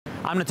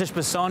I'm Nitish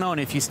Bissonauth, and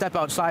if you step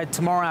outside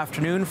tomorrow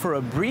afternoon for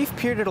a brief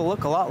period, it'll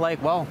look a lot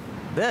like, well,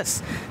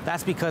 this.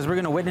 That's because we're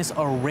going to witness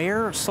a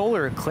rare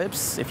solar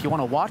eclipse. If you want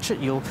to watch it,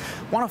 you'll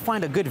want to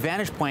find a good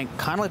vantage point,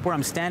 kind of like where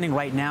I'm standing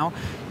right now.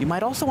 You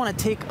might also want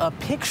to take a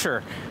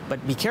picture,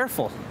 but be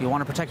careful. You'll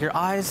want to protect your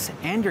eyes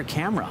and your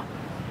camera.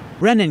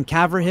 Brendan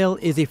Caverhill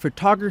is a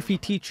photography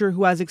teacher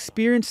who has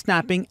experience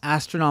snapping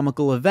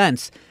astronomical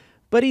events,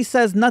 but he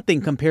says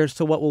nothing compares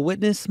to what we'll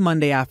witness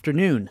Monday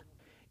afternoon.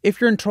 If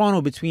you're in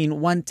Toronto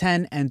between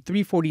 1:10 and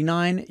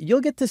 3:49,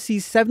 you'll get to see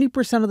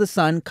 70% of the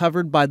sun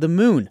covered by the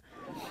moon,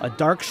 a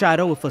dark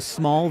shadow with a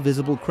small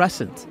visible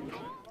crescent.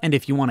 And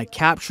if you want to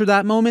capture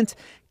that moment,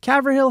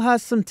 Caverhill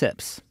has some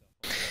tips.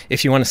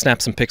 If you want to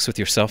snap some pics with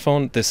your cell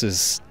phone, this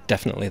is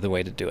definitely the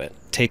way to do it.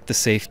 Take the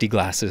safety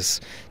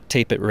glasses,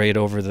 tape it right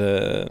over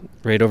the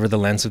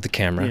lens of the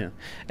camera,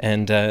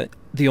 and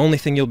the only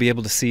thing you'll be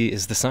able to see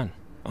is the sun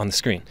on the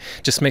screen.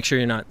 Just make sure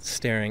you're not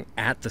staring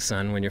at the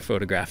sun when you're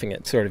photographing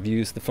it. Sort of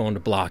use the phone to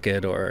block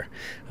it, or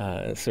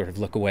sort of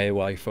look away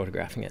while you're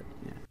photographing it.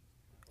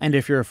 And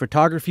if you're a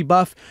photography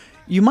buff,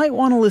 you might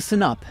want to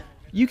listen up.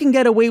 You can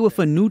get away with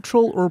a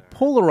neutral or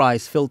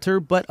polarized filter,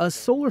 but a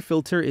solar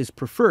filter is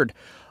preferred.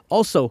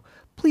 Also,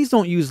 please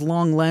don't use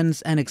long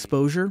lens and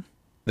exposure.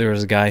 There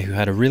was a guy who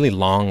had a really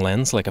long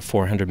lens, like a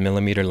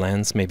 400mm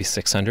lens, maybe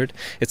 600.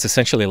 It's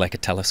essentially like a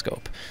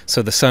telescope.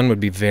 So the sun would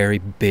be very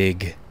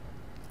big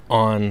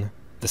on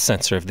the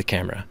sensor of the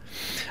camera.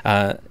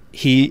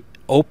 He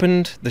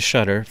opened the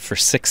shutter for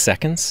 6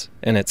 seconds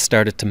and it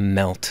started to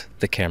melt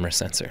the camera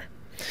sensor.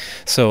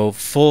 So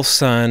full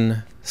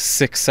sun,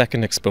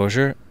 6-second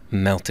exposure,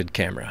 melted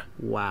camera.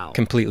 Wow.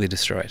 Completely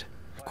destroyed.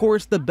 Of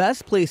course, the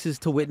best places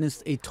to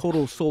witness a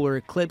total solar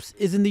eclipse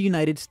is in the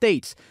United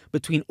States,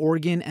 between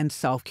Oregon and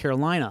South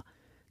Carolina.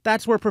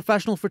 That's where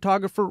professional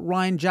photographer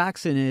Ryan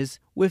Jackson is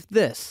with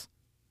this.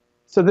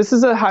 So this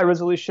is a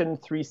high-resolution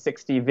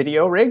 360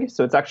 video rig.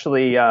 So it's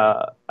actually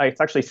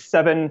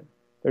seven.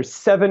 There's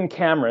 7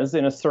 cameras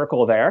in a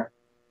circle there.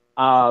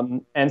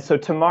 And so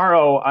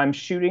tomorrow I'm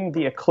shooting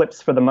the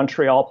eclipse for the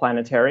Montreal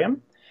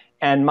Planetarium,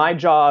 and my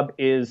job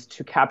is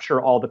to capture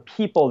all the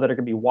people that are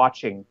going to be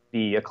watching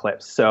the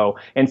eclipse. So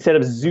instead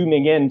of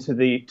zooming in to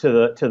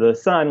the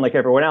sun like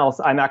everyone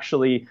else, I'm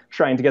actually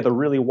trying to get the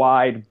really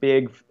wide,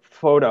 big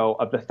photo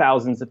of the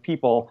thousands of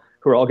people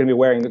who are all going to be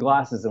wearing the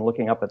glasses and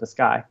looking up at the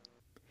sky.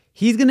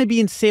 He's going to be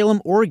in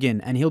Salem,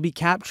 Oregon, and he'll be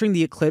capturing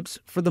the eclipse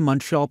for the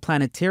Montreal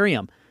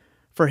Planetarium.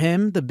 For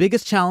him, the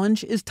biggest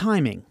challenge is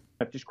timing.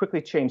 I've just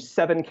quickly changed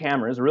 7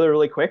 cameras really,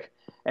 really quick,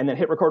 and then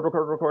hit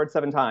record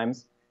 7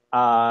 times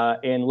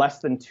in less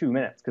than 2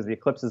 minutes, because the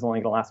eclipse is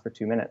only going to last for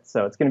 2 minutes.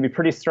 So it's going to be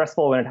pretty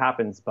stressful when it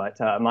happens, but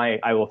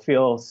I will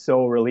feel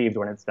so relieved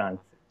when it's done.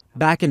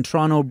 Back in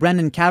Toronto,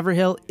 Brendan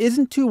Caverhill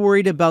isn't too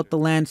worried about the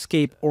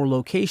landscape or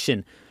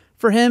location.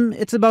 For him,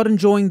 it's about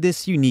enjoying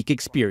this unique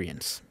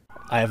experience.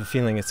 I have a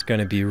feeling it's going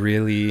to be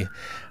really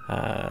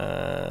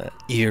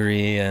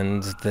eerie,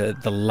 and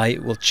the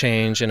light will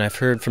change. And I've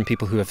heard from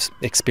people who have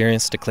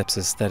experienced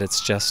eclipses that it's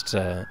just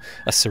a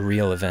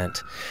surreal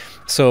event.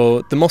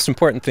 So the most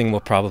important thing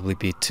will probably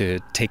be to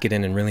take it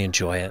in and really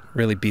enjoy it,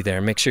 really be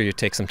there. Make sure you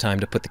take some time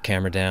to put the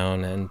camera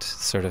down and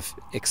sort of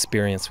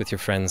experience with your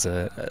friends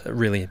a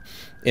really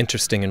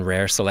interesting and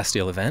rare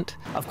celestial event.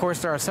 Of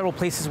course, there are several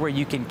places where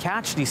you can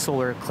catch the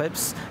solar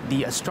eclipse.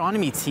 The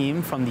astronomy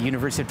team from the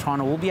University of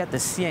Toronto will be at the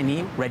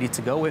CNE ready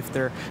to go with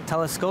their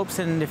telescopes.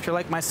 And if you're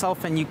like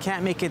myself and you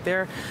can't make it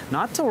there,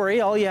 not to worry.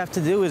 All you have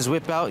to do is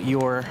whip out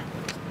your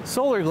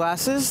solar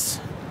glasses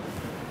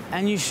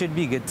and you should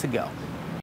be good to go.